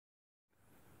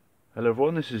Hello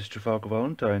everyone, this is Travalgar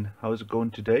Valentine. How's it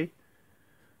going today?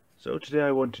 So today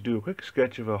I want to do a quick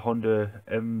sketch of a Honda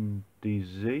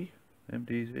MDZ.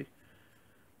 MDZ?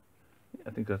 Yeah, I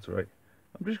think that's right.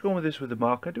 I'm just going with this with a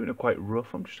marker, doing it quite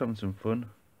rough. I'm just having some fun.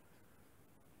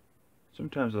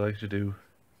 Sometimes I like to do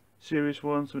serious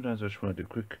ones, sometimes I just want to do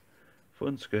quick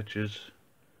fun sketches.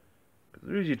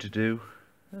 They're easy to do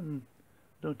and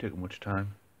don't take much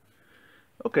time.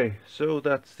 Okay, so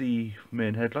that's the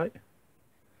main headlight.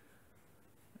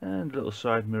 And a little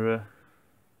side mirror.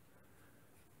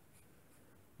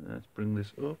 Let's bring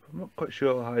this up. I'm not quite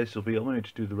sure how high this will be. I'll maybe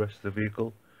just do the rest of the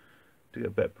vehicle to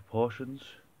get better proportions.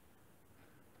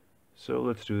 So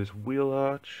let's do this wheel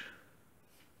arch.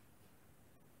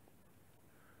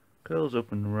 Curls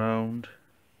up and round.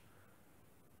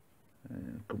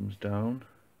 And comes down.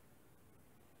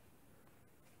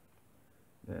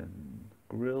 Then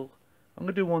grille. I'm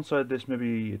going to do one side this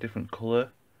maybe a different colour.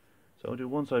 So I'll do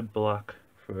one side black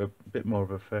for a bit more of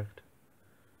effect.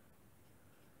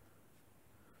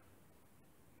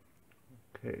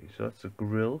 Okay, so that's the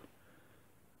grille.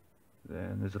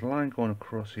 Then there's a line going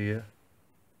across here.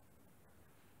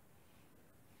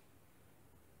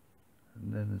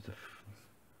 And then there's the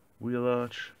wheel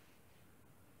arch.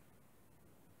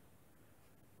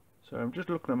 So I'm just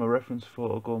looking at my reference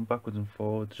photo, going backwards and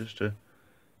forwards just to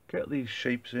get these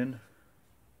shapes in.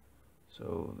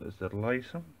 So there's the light.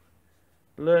 I'm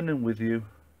learning with you.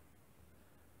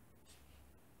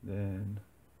 Then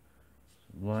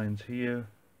some lines here.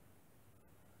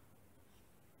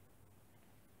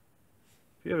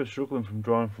 If you're ever struggling from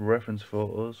drawing from reference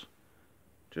photos,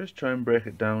 just try and break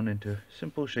it down into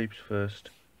simple shapes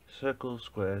first. Circles,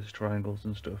 squares, triangles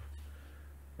and stuff.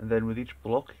 And then with each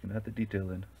block you can add the detail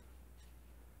in.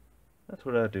 That's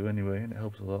what I do anyway, and it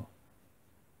helps a lot.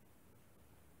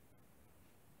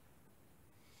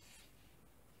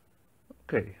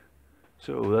 Okay,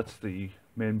 so that's the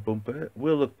main bumper. It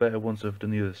will look better once I've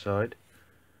done the other side.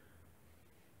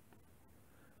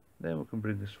 Then we can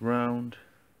bring this round.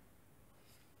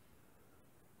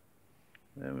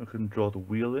 Then we can draw the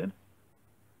wheel in.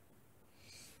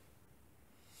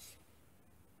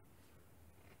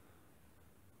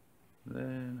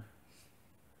 Then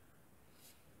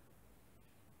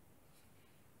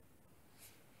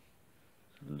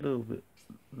it's a little bit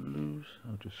loose.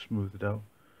 I'll just smooth it out.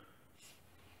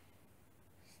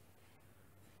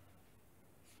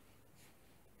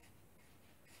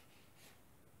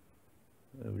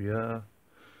 There we are.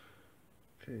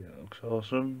 Okay, that looks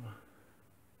awesome.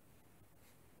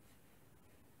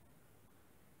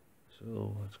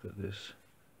 So let's get this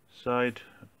side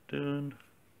done.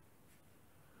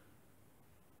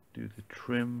 Do the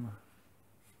trim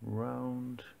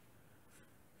round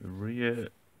the rear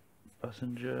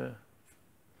passenger.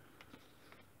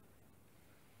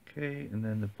 Okay, and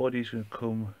then the body's going to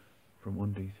come from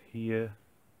underneath here.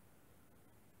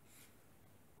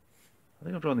 I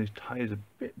think I'm drawing these tyres a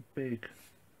bit big.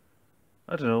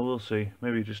 I don't know, we'll see.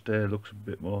 Maybe it just looks a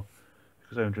bit more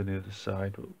because I haven't done the other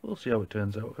side, but we'll see how it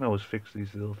turns out. I can always fix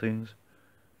these little things.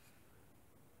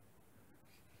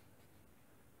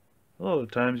 A lot of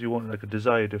times you want like a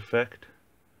desired effect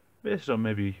based on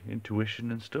maybe intuition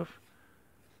and stuff.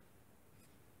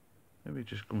 Maybe it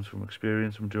just comes from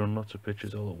experience from drawing lots of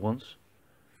pictures all at once.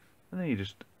 And then you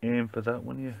just aim for that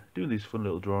when you do these fun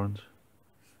little drawings.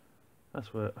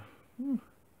 That's what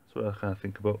I kind of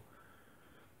think about.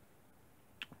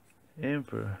 Aim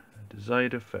for a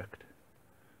desired effect.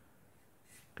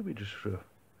 Could be just for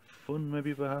fun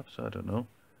maybe, perhaps, I don't know.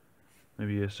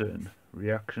 Maybe a certain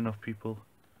reaction of people.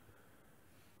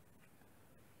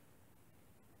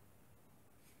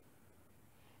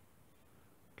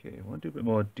 Okay, I want to do a bit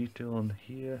more detail on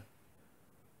here.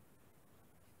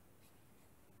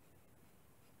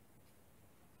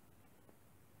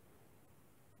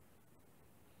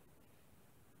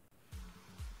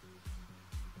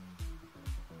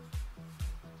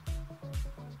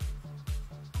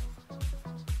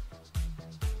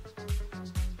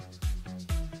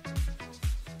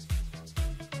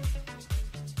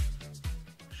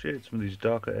 Shade some of these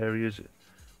darker areas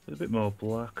with a bit more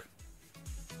black.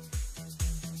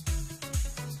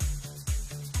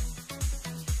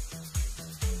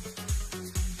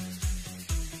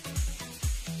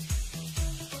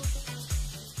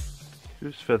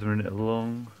 Just feathering it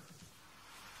along.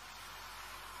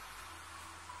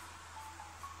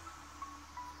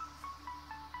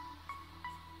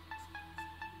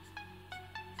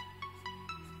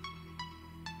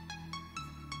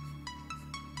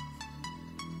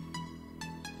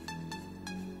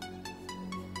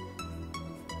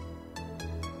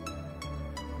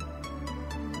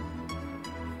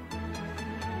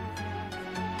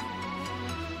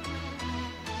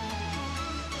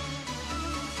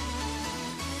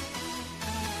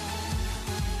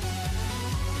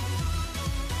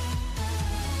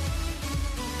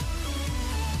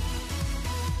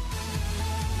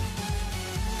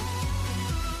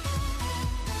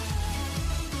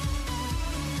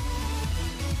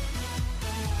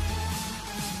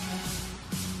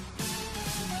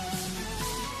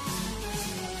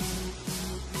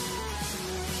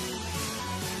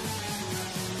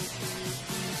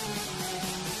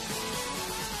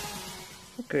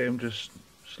 Okay, I'm just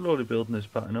slowly building this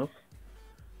pattern up.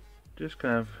 Just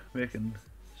kind of making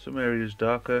some areas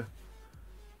darker,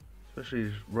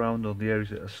 especially round on the areas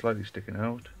that are slightly sticking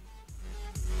out.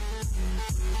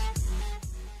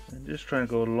 And just trying to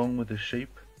go along with the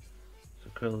shape. So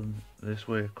curling this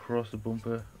way across the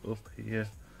bumper, up here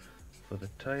for the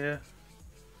tyre.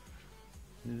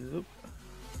 Zoop.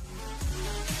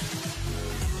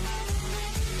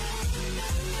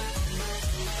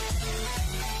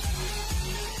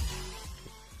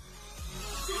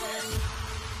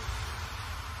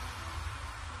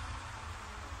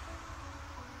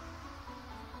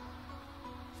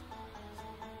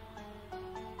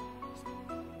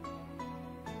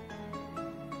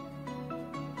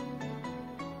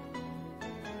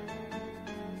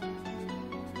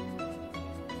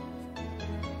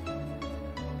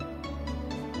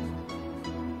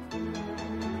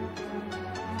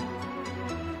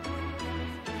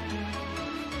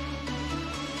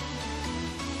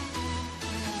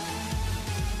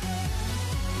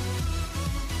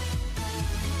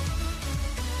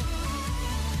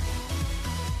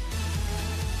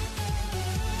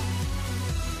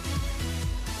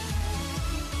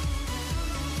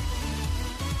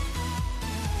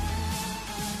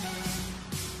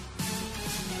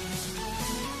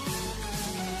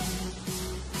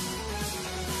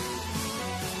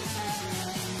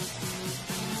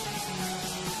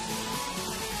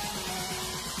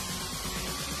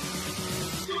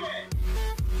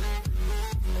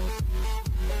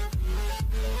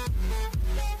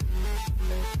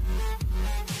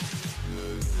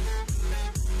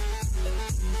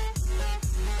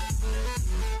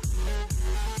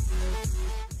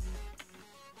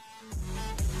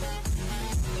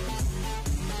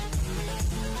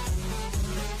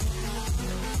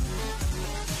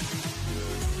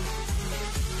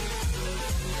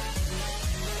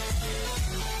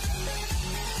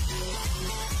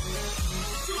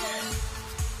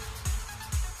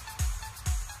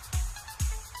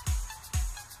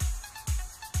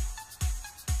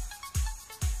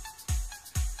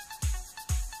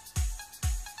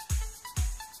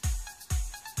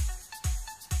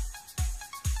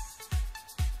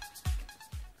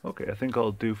 Okay, I think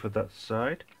I'll do for that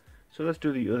side. So let's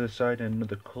do the other side in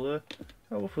another colour.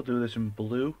 I'll do this in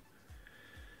blue.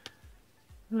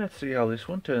 Let's see how this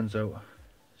one turns out.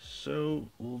 So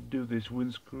we'll do this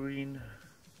windscreen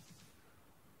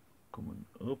coming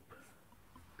up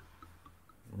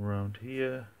around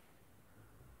here,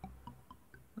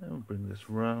 and we'll bring this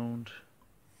round.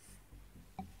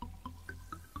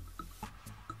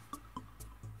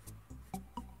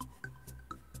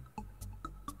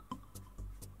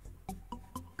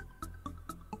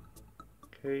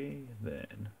 Okay,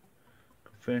 then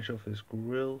finish off this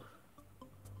grille.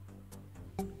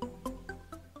 A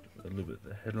little bit of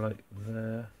the headlight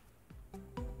there.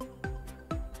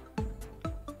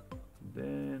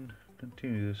 Then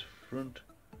continue this front.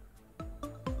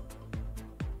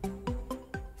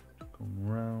 Come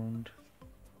round.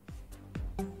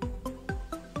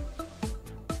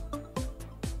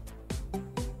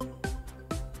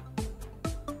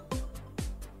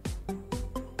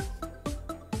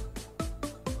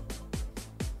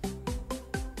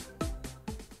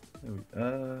 There we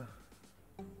are.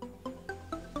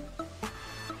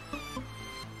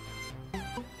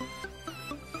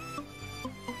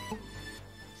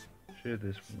 Shade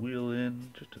this wheel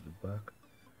in just at the back.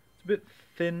 It's a bit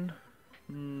thin.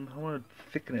 I want to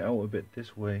thicken it out a bit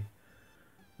this way.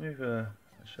 Maybe I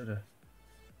should have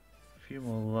a few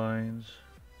more lines.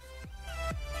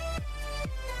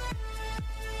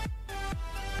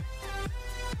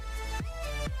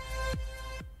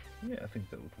 Yeah, I think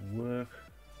that would work.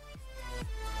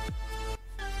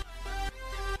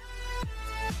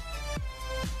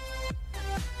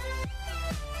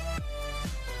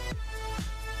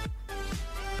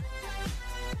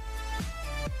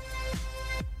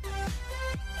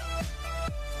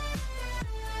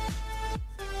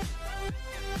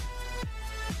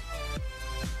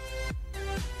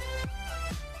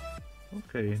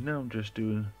 Okay, now I'm just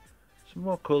doing some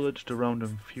more colour just around in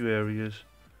a few areas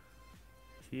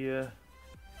here.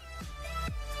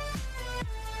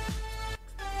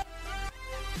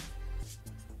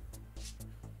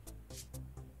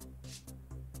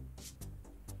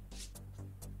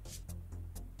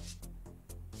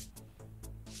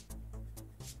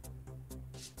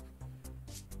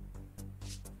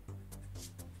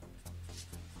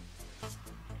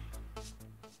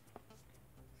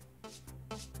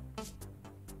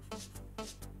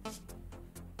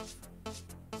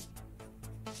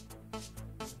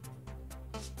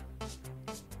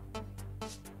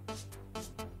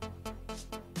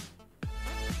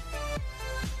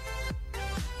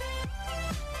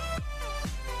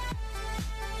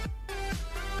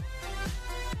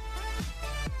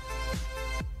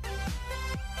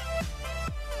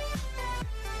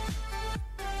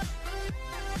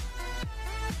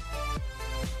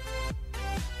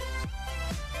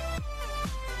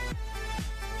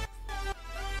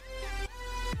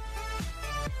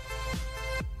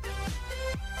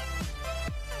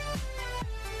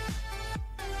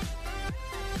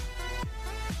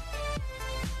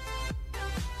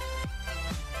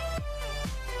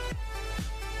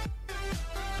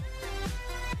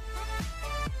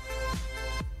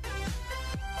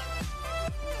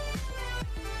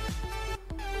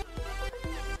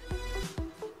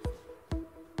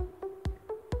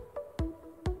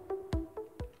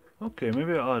 Okay,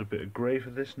 maybe I'll add a bit of grey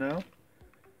for this now.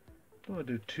 Don't want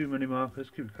to do too many markers,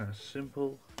 keep it kind of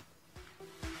simple.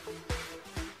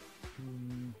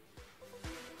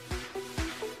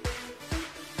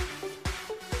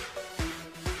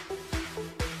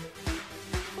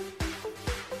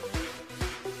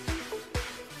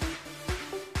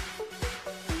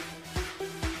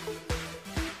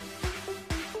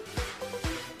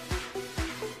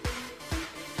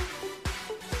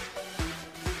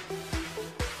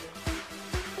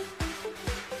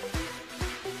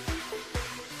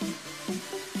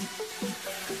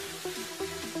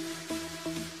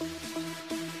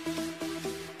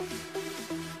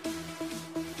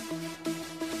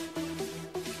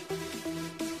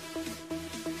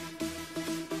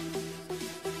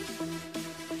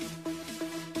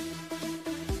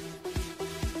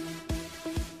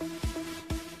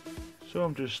 So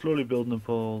I'm just slowly building up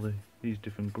all these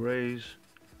different greys,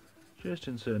 just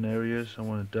in certain areas I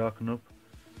want to darken up.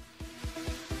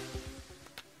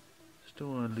 Just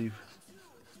don't want to leave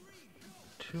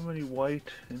too many white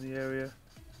in the area.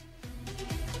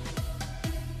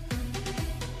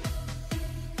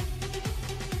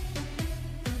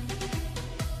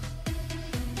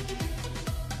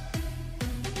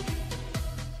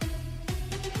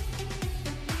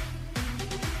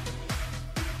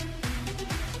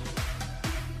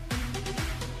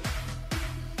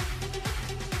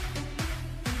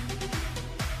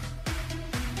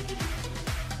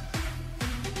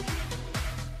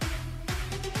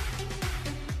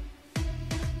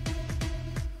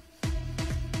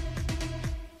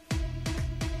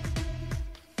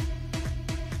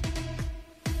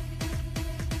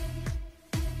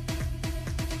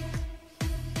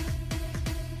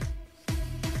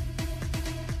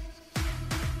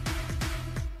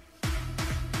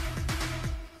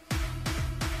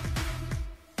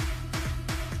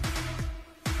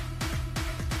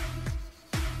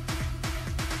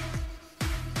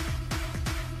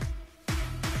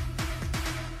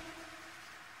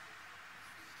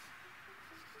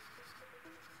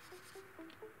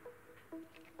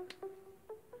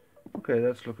 Okay,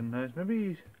 that's looking nice.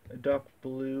 Maybe a dark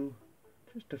blue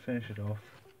just to finish it off.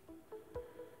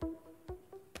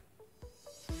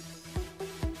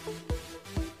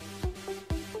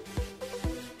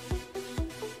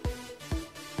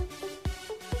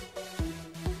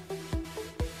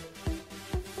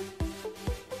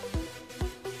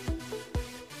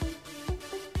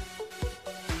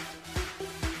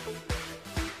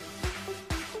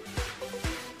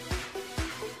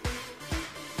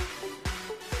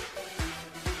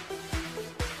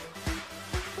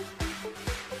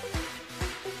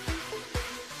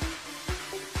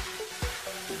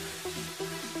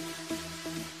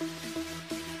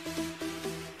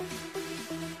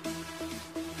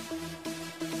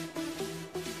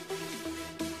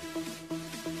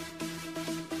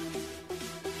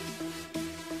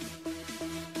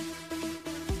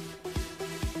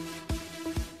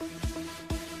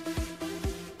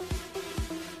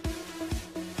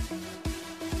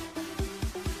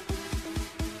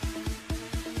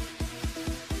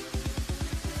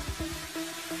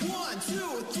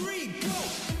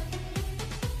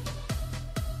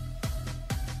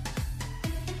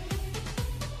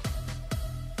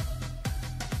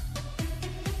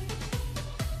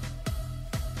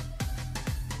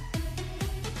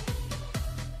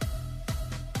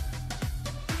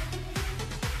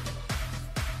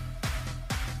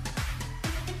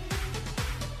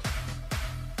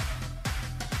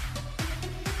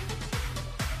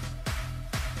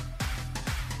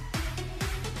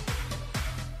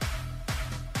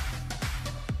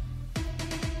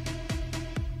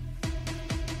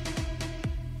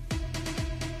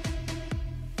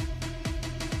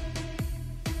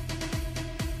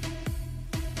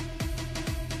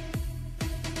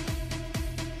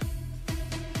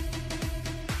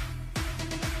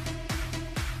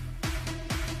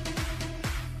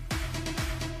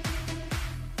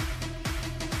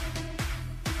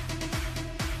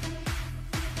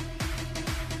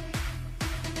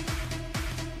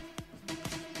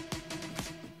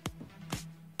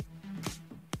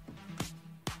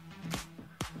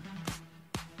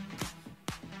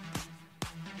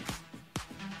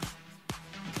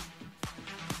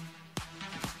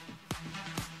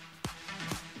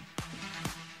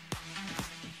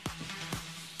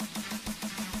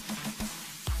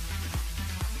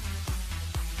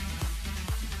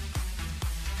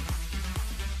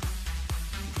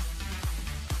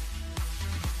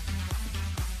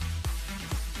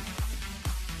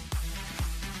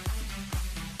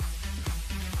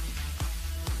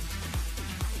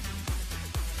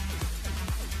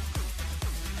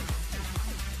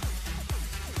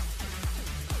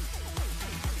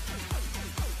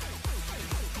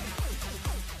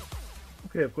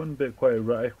 Okay, I've gone a bit quite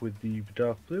erratic with the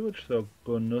dark blue. I just thought I'd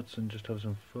go nuts and just have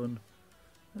some fun.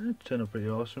 And it turned out pretty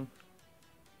awesome.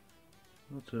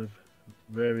 Lots of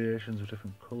variations of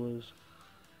different colours.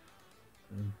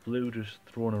 And blue just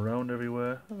thrown around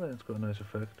everywhere. I think it's got a nice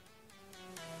effect.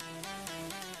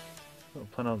 I'll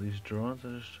plan out these drawings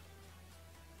and just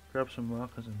grab some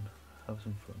markers and have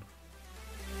some fun.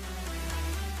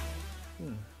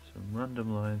 Yeah, some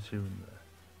random lines here and there.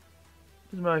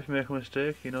 Doesn't matter if you make a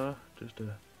mistake, you know, just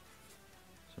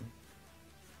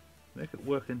make it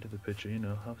work into the picture, you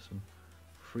know, have some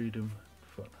freedom,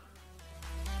 fun.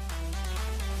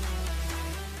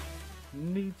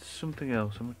 Needs something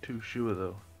else, I'm not too sure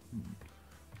though.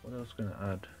 What else can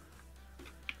I add?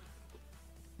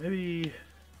 Maybe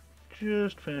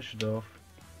just finish it off.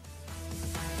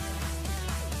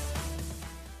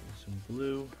 Some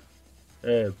blue.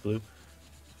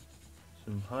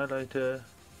 Some highlighter.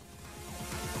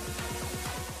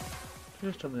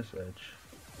 Just on this edge.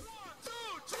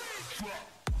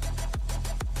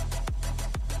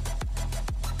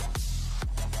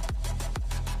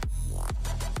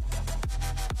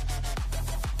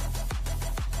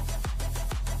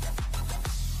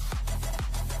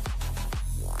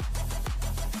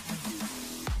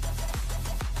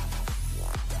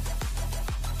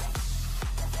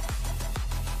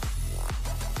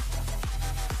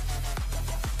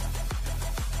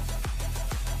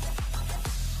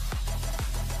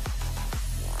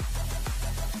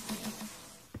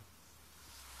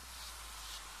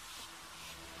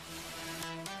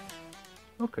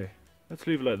 Okay, let's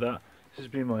leave it like that. This has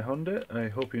been my Honda. I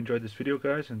hope you enjoyed this video,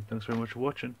 guys, and thanks very much for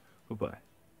watching. Goodbye.